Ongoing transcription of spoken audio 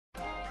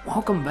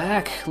Welcome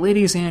back,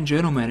 ladies and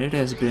gentlemen. It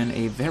has been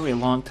a very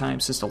long time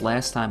since the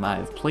last time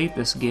I've played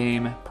this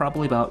game,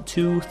 probably about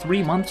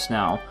 2-3 months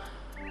now.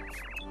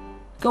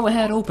 Go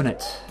ahead, open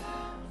it.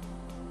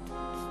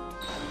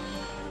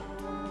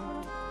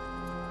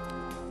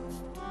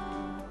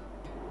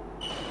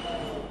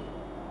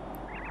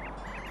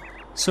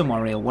 So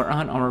Mario, we're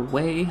on our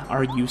way.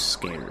 Are you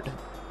scared?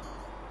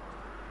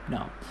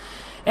 No.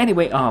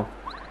 Anyway,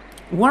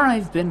 where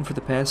I've been for the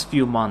past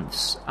few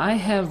months, I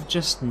have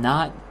just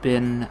not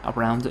been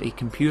around a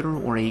computer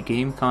or a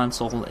game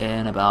console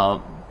in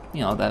about,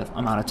 that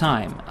amount of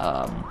time.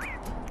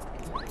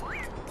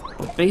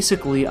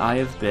 Basically, I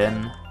have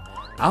been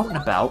out and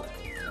about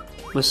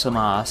with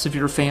some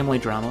severe family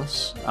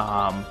dramas.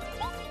 A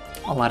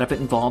lot of it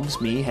involves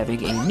me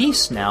having a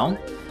niece now,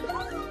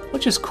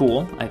 which is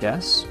cool, I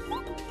guess.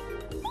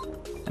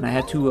 And I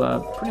had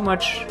to pretty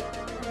much...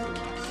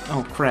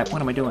 Oh crap,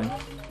 what am I doing?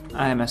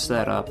 I messed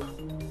that up.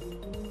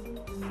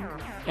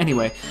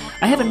 Anyway,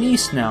 I have a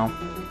niece now,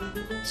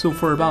 so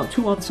for about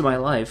 2 months of my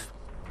life,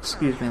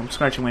 excuse me, I'm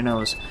scratching my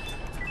nose,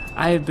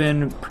 I have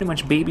been pretty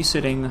much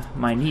babysitting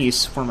my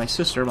niece for my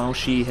sister while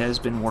she has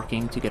been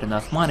working to get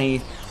enough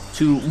money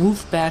to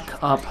move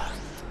back up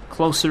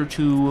closer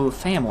to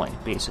family,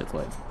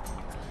 basically.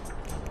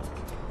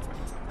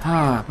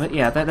 But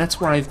yeah,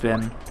 that's where I've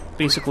been,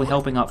 basically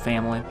helping out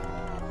family.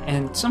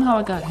 And somehow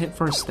I got hit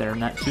first there,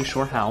 not too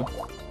sure how,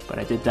 but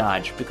I did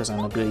dodge because I'm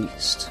a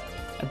beast.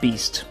 A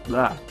beast.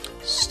 Blah.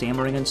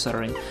 Stammering and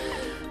stuttering.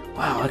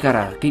 Wow, I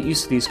gotta get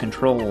used to these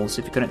controls,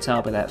 if you couldn't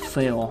tell by that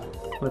fail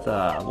with,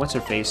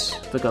 what's-her-face,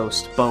 the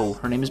ghost, Bo.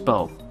 Her name is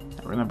Bo.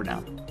 I remember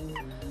now.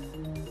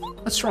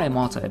 Let's try a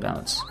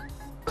multi-bounce.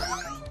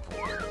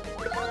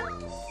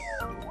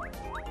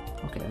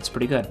 Okay, that's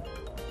pretty good.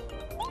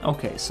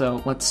 Okay,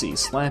 so, let's see.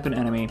 Slap an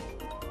enemy.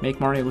 Make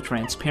Mario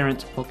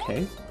transparent.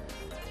 Okay.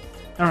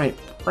 Alright,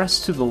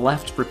 press to the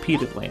left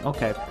repeatedly.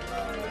 Okay.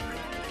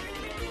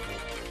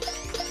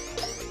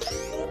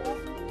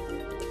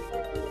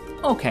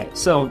 Okay,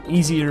 so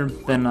easier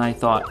than I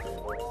thought.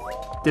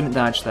 Didn't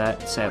dodge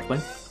that, sadly.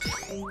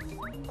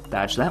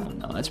 Dodge that one,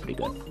 though. That's pretty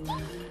good.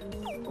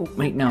 Oh,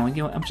 wait, no. You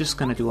know what? I'm just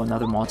gonna do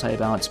another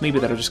multi-bounce. Maybe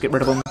that'll just get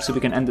rid of them so we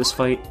can end this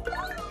fight.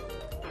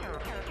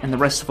 And the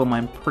rest of them,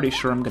 I'm pretty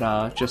sure I'm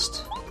gonna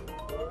just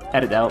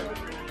edit out.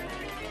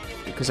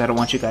 Because I don't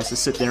want you guys to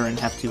sit there and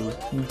have to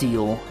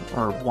deal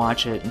or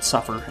watch it and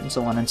suffer and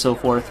so on and so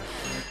forth.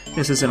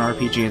 This is an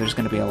RPG, there's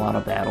gonna be a lot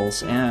of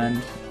battles,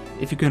 and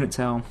if you couldn't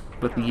tell,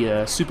 but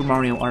the Super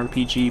Mario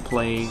RPG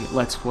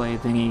Let's Play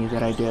thingy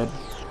that I did,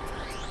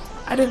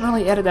 I didn't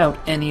really edit out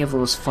any of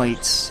those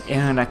fights,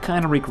 and I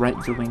kind of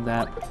regret doing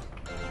that.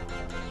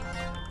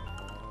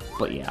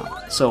 But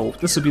yeah, so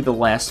this will be the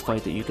last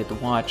fight that you get to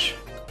watch.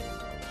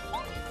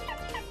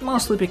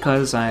 Mostly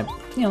because I'm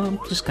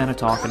just kind of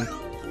talking.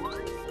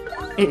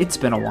 It's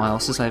been a while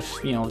since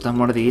I've, done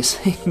one of these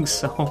things,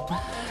 so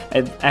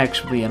I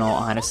actually, in all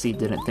honesty,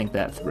 didn't think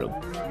that through.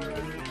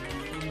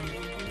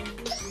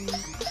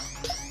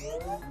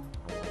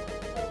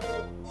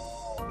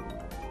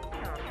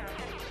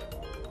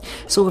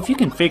 So if you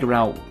can figure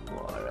out...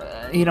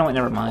 you know what,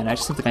 never mind. I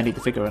just think I need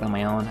to figure it out on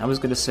my own. I was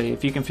going to say,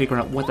 if you can figure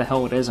out what the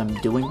hell it is I'm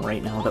doing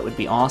right now, that would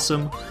be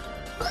awesome.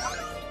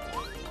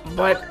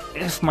 But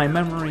if my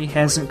memory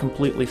hasn't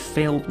completely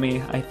failed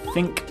me, I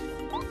think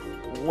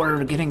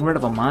we're getting rid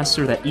of a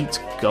monster that eats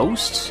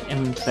ghosts,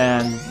 and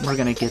then we're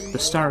going to get the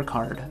star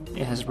card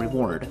as a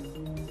reward.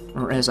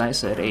 Or as I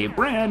said, a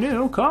brand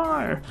new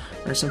car!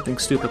 Or something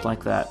stupid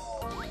like that.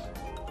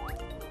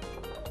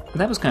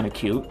 That was kind of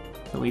cute.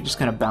 We just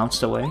kind of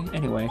bounced away.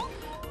 Anyway,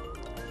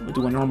 we'll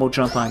do a normal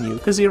jump on you,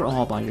 because you're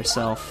all by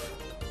yourself.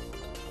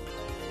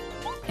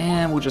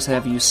 And we'll just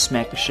have you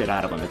smack the shit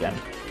out of him again.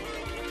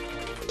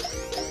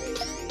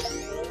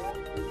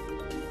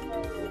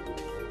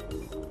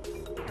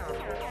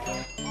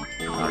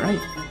 Alright.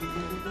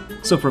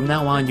 So from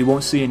now on, you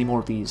won't see any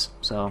more of these,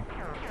 so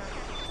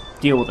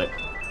deal with it.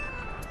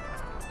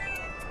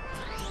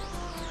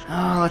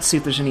 Let's see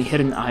if there's any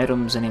hidden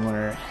items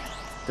anywhere.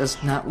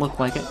 Does not look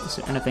like it. Is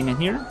there anything in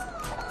here?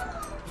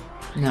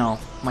 No.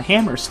 My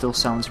hammer still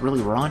sounds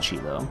really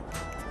raunchy, though.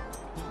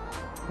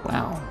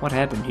 Wow, what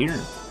happened here?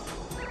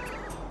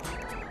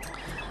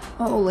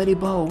 Oh, Lady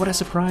Bo, what a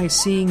surprise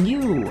seeing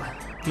you!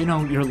 You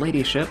know, your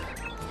ladyship.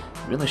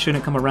 You really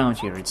shouldn't come around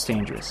here, it's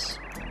dangerous.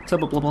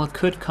 Tubba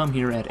could come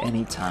here at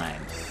any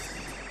time.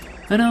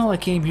 I know, I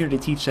came here to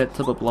teach that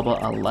Tubba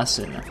a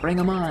lesson. Bring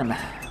him on!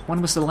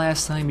 When was the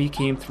last time he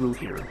came through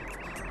here?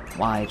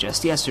 Why,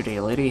 just yesterday,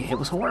 lady. It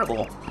was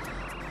horrible.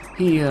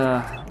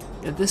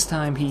 This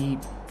time he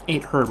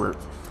ate Herbert.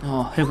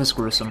 Oh, it was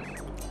gruesome.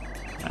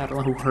 I don't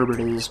know who Herbert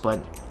is, but,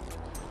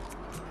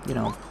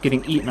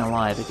 getting eaten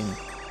alive, I can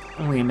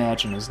only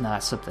imagine is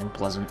not something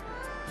pleasant.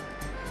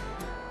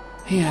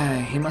 Yeah,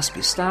 he must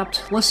be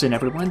stopped. Listen,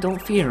 everyone,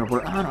 don't fear.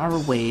 We're on our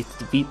way to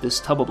defeat this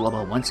Tubba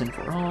once and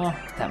for all.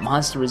 That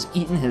monster has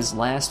eaten his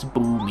last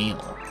boo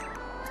meal.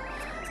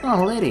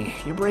 Oh, lady,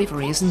 your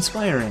bravery is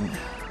inspiring.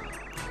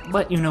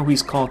 But you know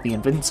he's called the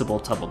Invincible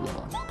Tubba.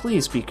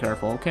 Please be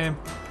careful, okay?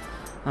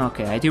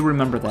 Okay, I do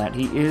remember that.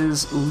 He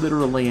is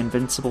literally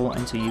invincible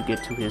until you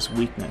get to his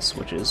weakness,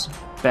 which is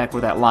back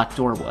where that locked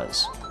door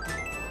was.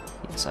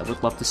 Yes, I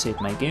would love to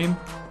save my game.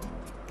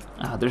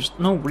 There's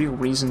no real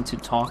reason to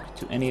talk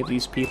to any of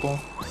these people.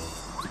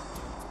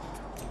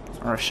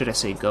 Or should I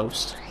say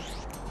ghost?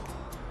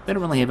 They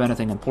don't really have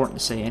anything important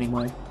to say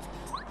anyway.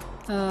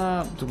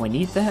 Do I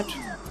need that?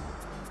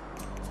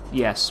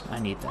 Yes, I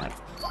need that.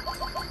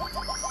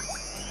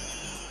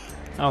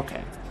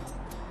 Okay.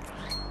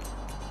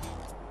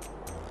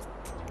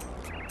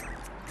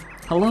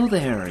 Hello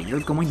there, you're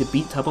going to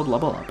beat Tubbo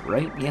Lubbo up,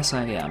 right? Yes,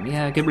 I am.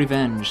 Yeah, get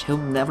revenge. He'll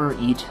never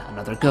eat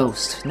another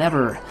ghost.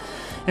 Never.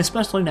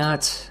 Especially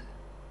not...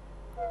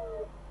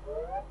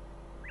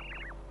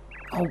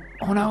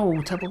 Oh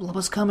no, Tubbo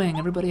Lubbo's coming.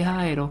 Everybody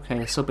hide.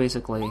 Okay, so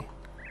basically...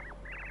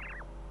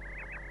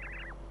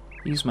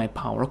 use my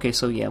power. Okay,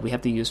 so yeah, we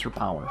have to use her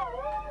power.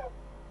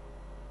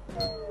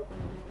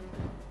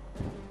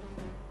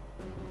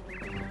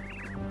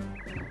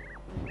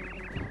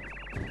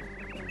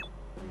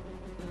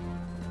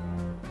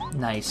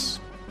 Nice.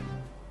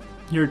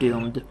 You're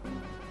doomed.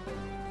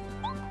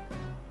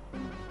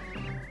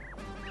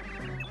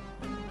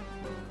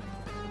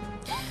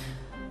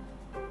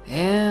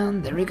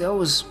 And there he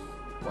goes.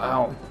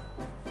 Wow.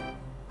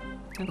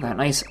 Look at that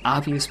nice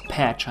obvious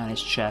patch on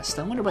his chest.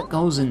 I wonder what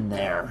goes in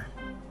there.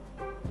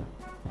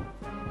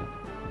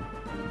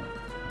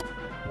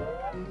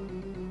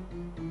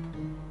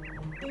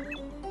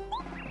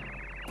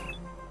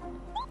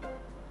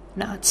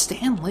 Not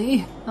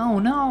Stanley. Oh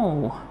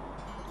no.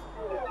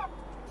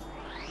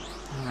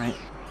 Alright.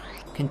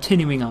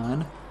 Continuing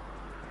on.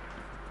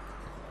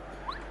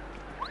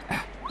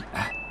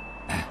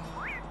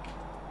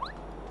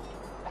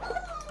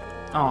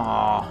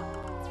 Aww.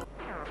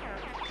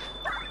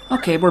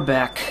 Okay, we're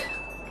back.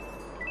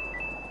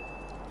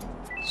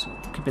 So,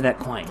 give me that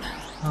coin.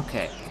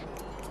 Okay.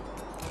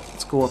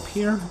 Let's go up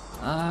here.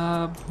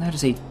 That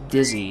is a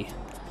dizzy.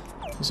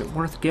 Is it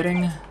worth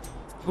getting?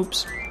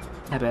 Oops.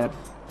 My bad.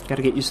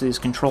 Gotta get used to these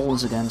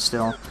controls again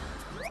still.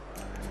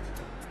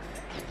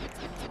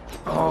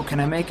 Oh, can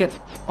I make it?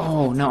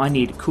 Oh, no, I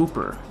need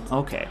Cooper.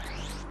 Okay.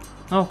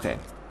 Okay.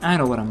 I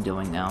know what I'm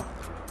doing now.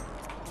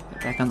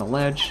 Get back on the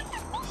ledge.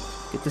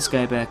 Get this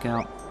guy back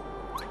out.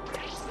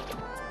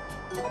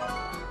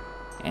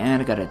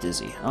 And I got a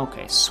dizzy.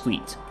 Okay,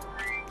 sweet.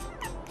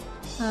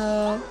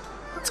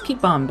 Let's keep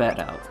Bombette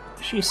out.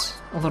 She's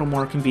a little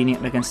more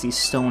convenient against these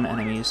stone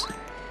enemies.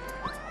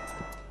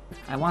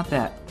 I want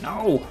that.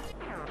 No!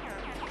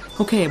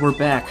 Okay, we're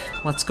back.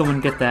 Let's go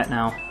and get that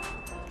now.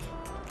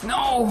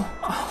 No!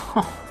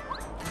 Oh,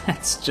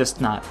 that's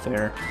just not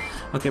fair.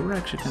 Okay, we're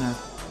actually gonna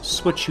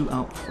switch you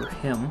out for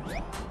him.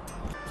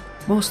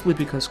 Mostly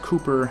because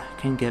Cooper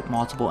can get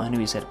multiple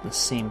enemies at the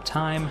same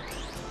time.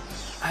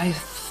 I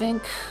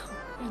think...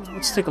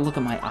 let's take a look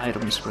at my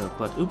items real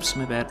quick. Oops,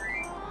 my bad.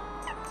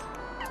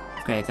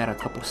 Okay, I got a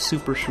couple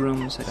super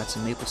shrooms. I got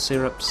some maple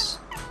syrups.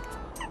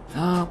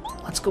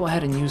 Let's go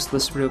ahead and use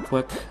this real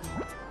quick.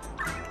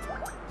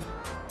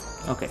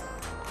 Okay.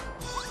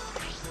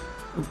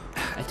 Oop,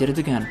 I did it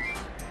again.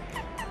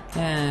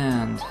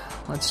 And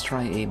let's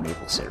try a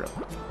maple syrup.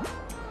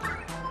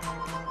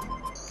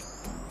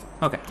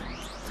 Okay.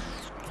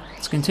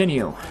 Let's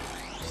continue.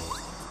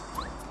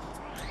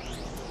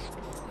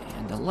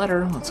 And a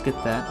letter. Let's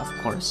get that, of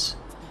course.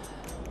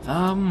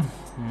 I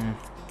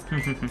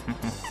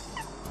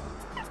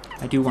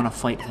do want to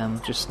fight him,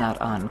 just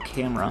not on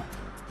camera.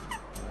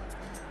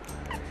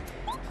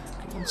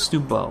 Okay, let's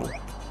do bow.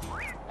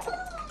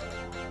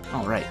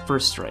 Alright,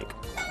 first strike.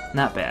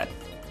 Not bad.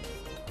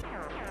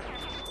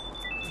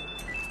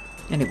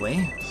 Anyway,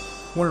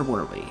 where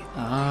were we?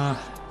 Gotta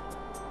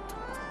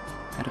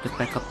get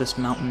back up this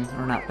mountain,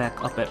 or not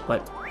back up it,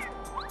 but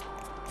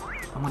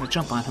I want to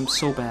jump on him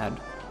so bad.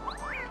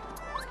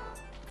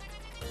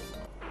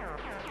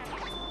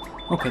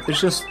 Okay,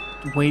 there's just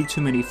way too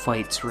many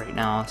fights right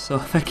now, so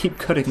if I keep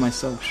cutting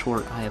myself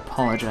short, I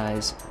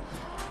apologize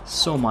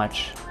so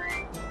much.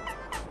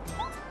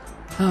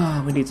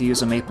 We need to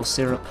use a maple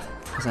syrup,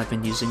 because I've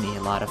been using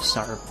a lot of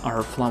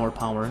flower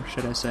power,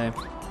 should I say.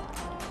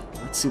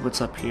 Let's see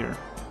what's up here.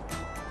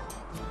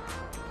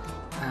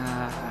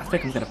 I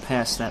think I'm gonna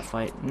pass that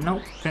fight.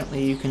 Nope,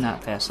 apparently you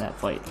cannot pass that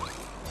fight.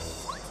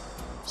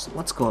 So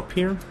let's go up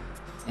here,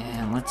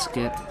 and let's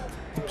get...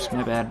 oops,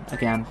 my bad.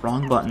 Again,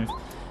 wrong button.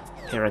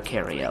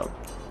 Carry out.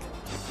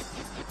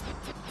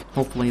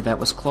 Hopefully that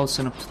was close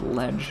enough to the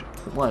ledge.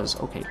 It was.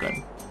 Okay,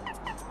 good.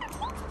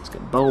 Let's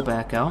get Bo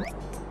back out.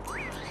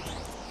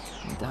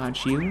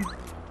 Dodge you.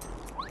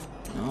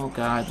 Oh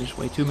god, there's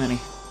way too many.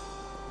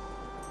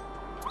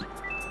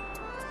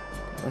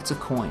 That's a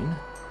coin.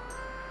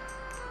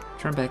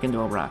 Turn back into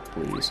a rock,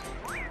 please.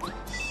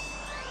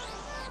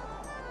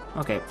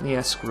 Okay,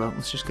 yeah, screw it.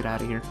 Let's just get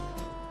out of here.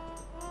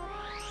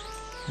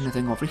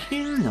 Anything over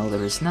here? No,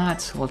 there is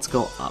not. Let's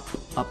go up,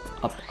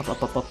 up, up, up,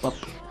 up, up, up, up.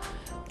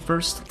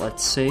 First,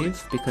 let's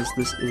save, because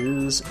this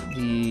is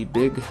the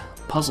big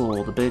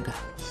puzzle, the big...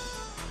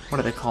 what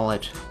do they call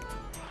it?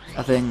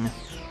 A thing.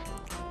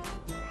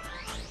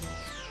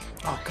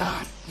 Oh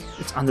god,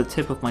 it's on the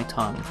tip of my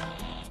tongue.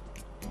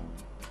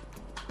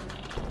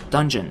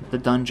 Dungeon, the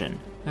dungeon.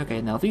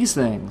 Okay, now these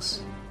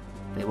things,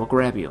 they will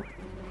grab you.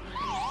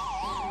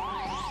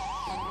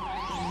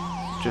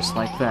 Just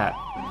like that.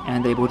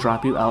 And they will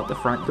drop you out the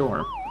front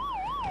door.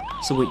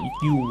 So what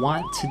you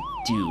want to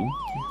do,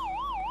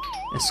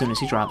 as soon as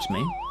he drops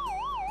me,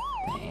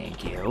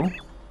 thank you.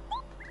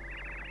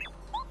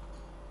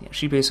 Yeah,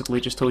 she basically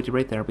just told you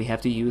right there, we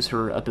have to use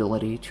her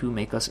ability to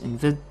make us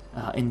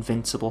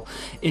invincible.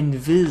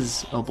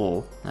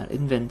 Invisible, not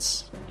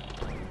invince.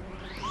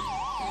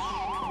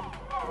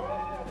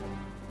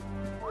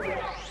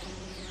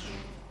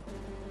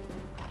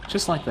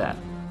 Just like that.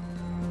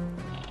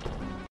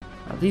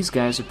 Now, these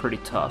guys are pretty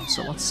tough,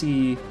 so let's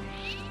see.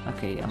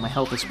 Okay, yeah, my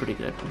health is pretty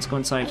good. Let's go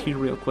inside here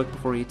real quick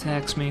before he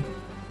attacks me.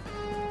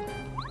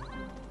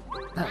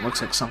 That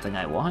looks like something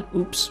I want.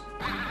 Oops.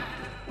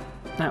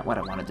 Not what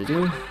I wanted to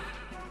do.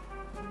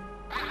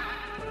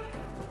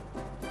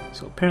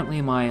 So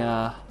apparently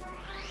my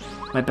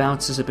my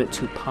bounce is a bit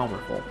too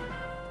powerful.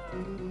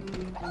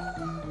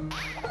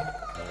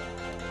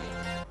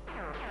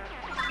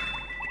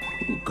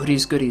 Ooh,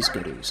 goodies, goodies,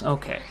 goodies.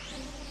 Okay.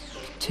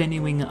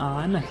 Continuing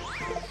on.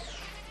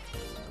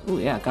 Ooh,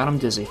 yeah, got him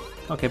dizzy.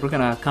 Okay, we're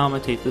gonna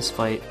commentate this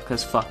fight,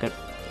 because fuck it.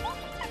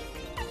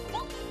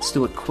 Let's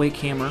do a Quake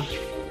Hammer.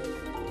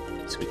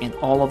 So we can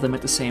all of them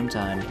at the same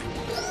time.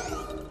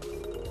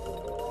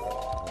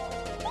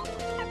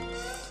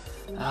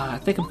 I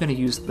think I'm gonna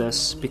use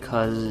this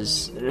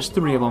because there's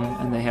 3 of them,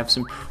 and they have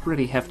some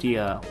pretty hefty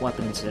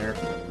weapons there.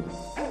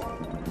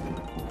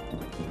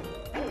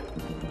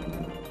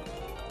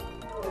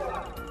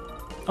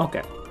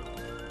 Okay.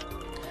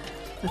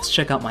 Let's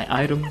check out my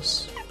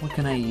items. What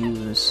can I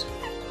use?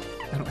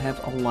 I don't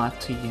have a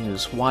lot to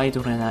use. Why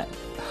don't I not...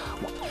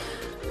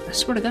 I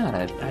swear to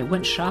God, I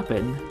went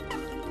shopping.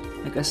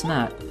 I guess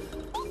not.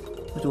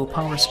 We'll do a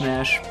power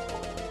smash.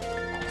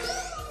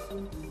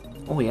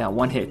 Oh yeah,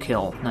 1-hit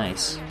kill.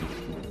 Nice.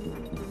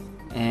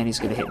 And he's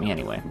gonna hit me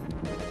anyway.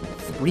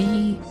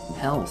 3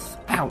 health.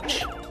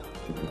 Ouch.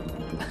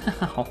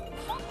 Ow.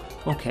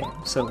 Okay,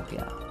 so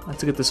yeah.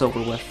 Let's get this over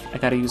with. I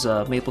gotta use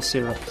maple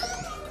syrup.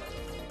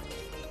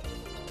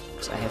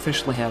 Because I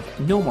officially have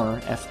no more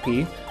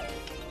FP.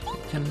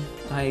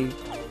 I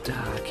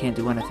can't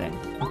do anything.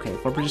 Okay,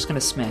 well, we're just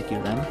gonna smack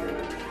you then.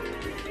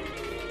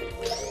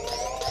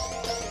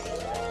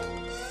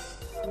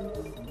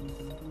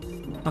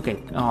 Okay,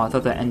 oh, I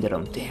thought that ended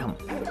him. Damn.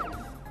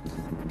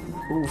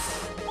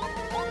 Oof.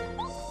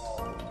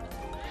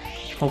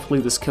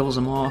 Hopefully this kills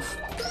him off.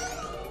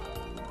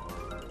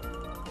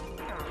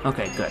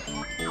 Okay, good.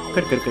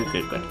 Good, good, good,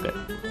 good, good, good.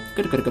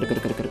 Good, good, good,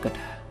 good, good, good, good.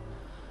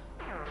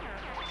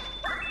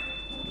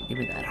 Give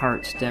me that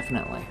heart,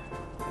 definitely.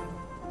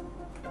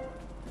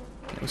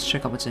 Okay, let's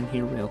check out what's in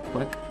here real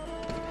quick.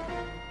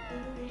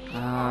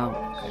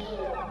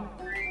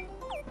 Okay.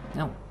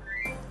 No.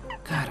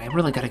 God, I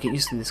really gotta get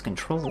used to these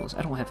controls.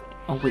 I don't have...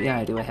 Oh, wait, yeah,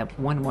 I do. I have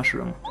 1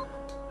 mushroom.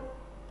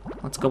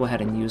 Let's go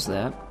ahead and use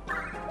that.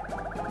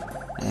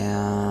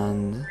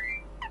 And...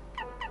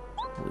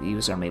 we'll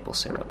use our maple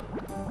syrup.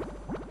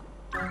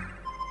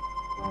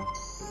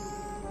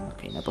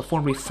 Okay, now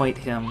before we fight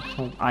him...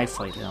 well, I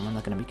fight him. I'm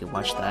not gonna make you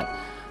watch that.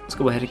 Let's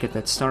go ahead and get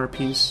that star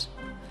piece.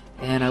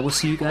 And I will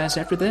see you guys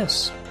after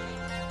this.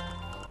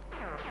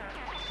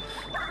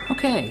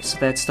 Okay, so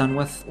that's done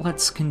with.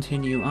 Let's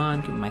continue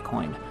on. Give me my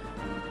coin.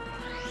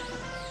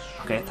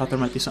 Okay, I thought there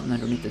might be something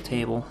underneath the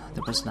table.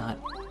 There was not.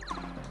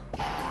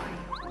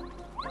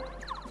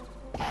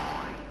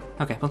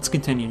 Okay, let's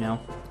continue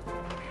now.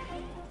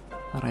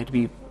 Thought I'd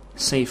be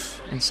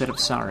safe instead of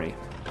sorry.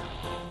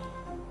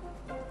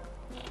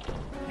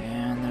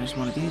 And there's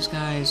one of these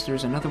guys.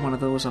 There's another one of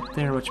those up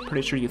there, which I'm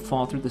pretty sure you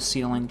fall through the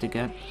ceiling to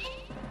get.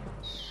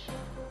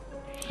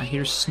 I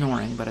hear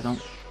snoring, but I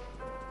don't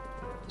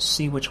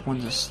see which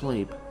one's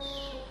asleep.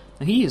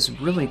 Now, he is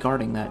really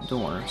guarding that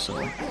door, so...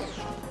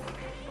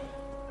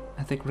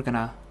 I think we're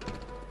gonna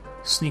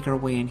sneak our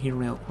way in here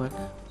real quick.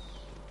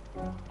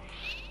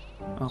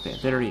 Okay,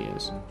 there he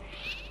is.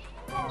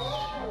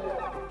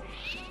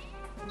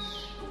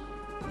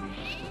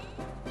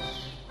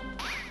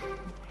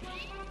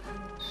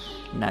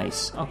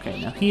 Nice. Okay,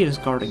 now he is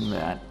guarding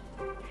that.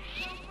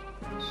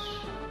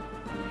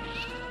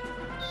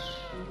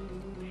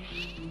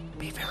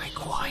 Be very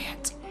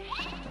quiet.